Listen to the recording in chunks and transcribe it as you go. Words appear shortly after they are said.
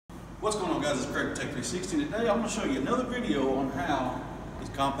What's going on, guys? It's Craig Tech 360. Today I'm going to show you another video on how these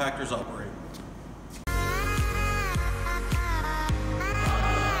compactors operate.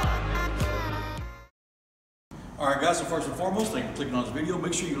 Alright guys, so first and foremost, thank you for clicking on this video.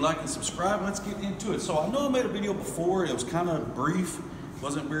 Make sure you like and subscribe. Let's get into it. So I know I made a video before. It was kind of brief. It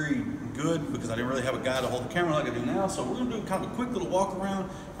wasn't very good because I didn't really have a guy to hold the camera like I do now. So we're going to do kind of a quick little walk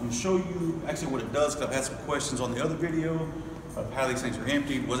around. I'm going to show you actually what it does because I've had some questions on the other video of how these things are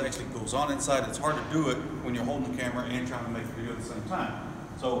emptied, what actually goes on inside. It's hard to do it when you're holding the camera and trying to make the video at the same time.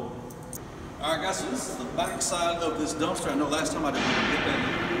 So, alright guys, so this is the back side of this dumpster. I know last time I didn't get that in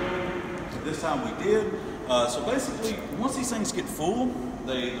the video, but this time we did. So basically, once these things get full,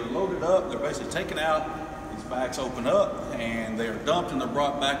 they're loaded up, they're basically taken out, these backs open up, and they are dumped and they're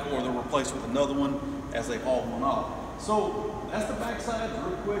brought back or they're replaced with another one as they haul one off. So that's the back side,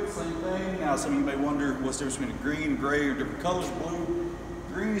 real quick, same thing. Now some of you may wonder what's the difference between a green, gray, or different colors, blue.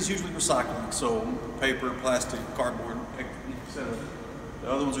 Green is usually recycling, so paper, plastic, cardboard, etc. The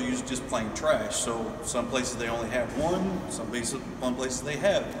other ones are usually just plain trash. So some places they only have one, some places they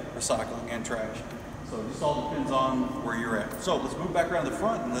have recycling and trash. So this all depends on where you're at. So let's move back around the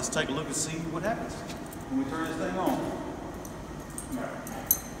front and let's take a look and see what happens when we turn this thing on.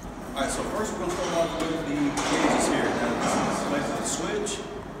 Alright, so first we're going to start off with the gauges here. Now this is basically the switch.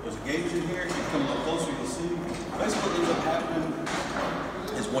 There's a gauge in here. If you come a little closer, you'll see. Basically what ends up happening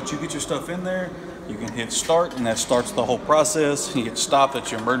is once you get your stuff in there, you can hit start and that starts the whole process. You hit stop,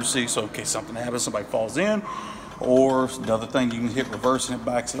 that's your emergency, so in case something happens, somebody falls in. Or the other thing, you can hit reverse and it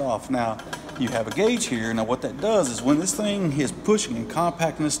backs it off. Now, you have a gauge here. Now what that does is when this thing is pushing and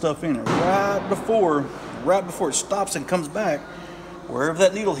compacting this stuff in, right before it stops and comes back, wherever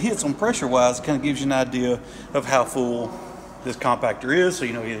that needle hits on pressure-wise, it kind of gives you an idea of how full this compactor is. So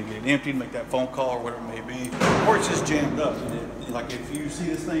you know, either get it emptied, make that phone call or whatever it may be, or it's just jammed up. And like if you see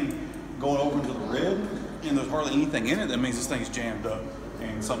this thing going over into the red and there's hardly anything in it, that means this thing's jammed up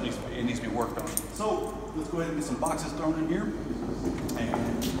and something needs to be worked on. So let's go ahead and get some boxes thrown in here,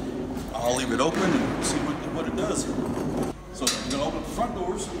 and I'll leave it open and see what it does. So we're going to open up the front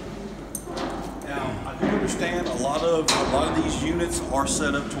doors. Now, I do understand a lot of these units are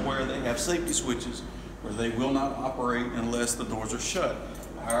set up to where they have safety switches where they will not operate unless the doors are shut.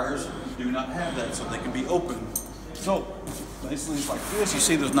 Ours do not have that, so they can be open. So basically it's like this. You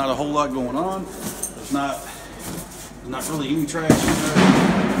see there's not a whole lot going on. There's not really any trash in there.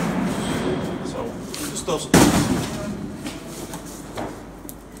 So we'll just throw some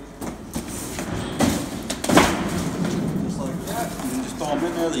them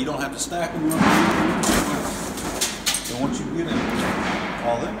in there that you don't have to stack them. So once you get it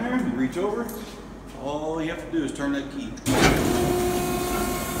all in there, you reach over, all you have to do is turn that key.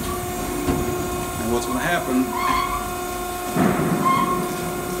 And what's going to happen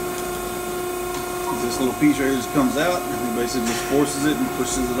is this little piece right here just comes out and it basically just forces it and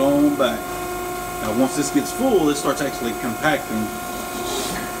pushes it on back. Now once this gets full, it starts actually compacting.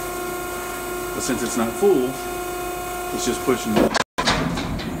 But since it's not full, it's just pushing it.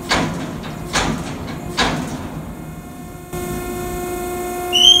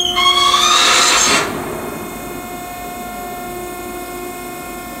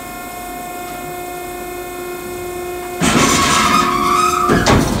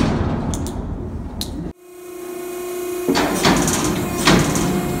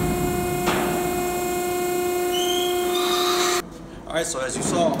 Alright, so as you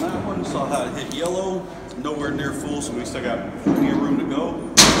saw on that one, you saw how it hit yellow, nowhere near full, so we still got plenty of room to go.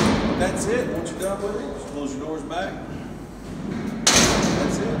 But that's it. Once you're done with it, just close your doors back.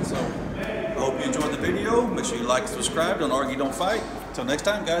 That's it. So I hope you enjoyed the video. Make sure you like and subscribe. Don't argue, don't fight. Until next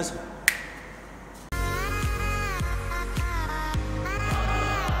time, guys.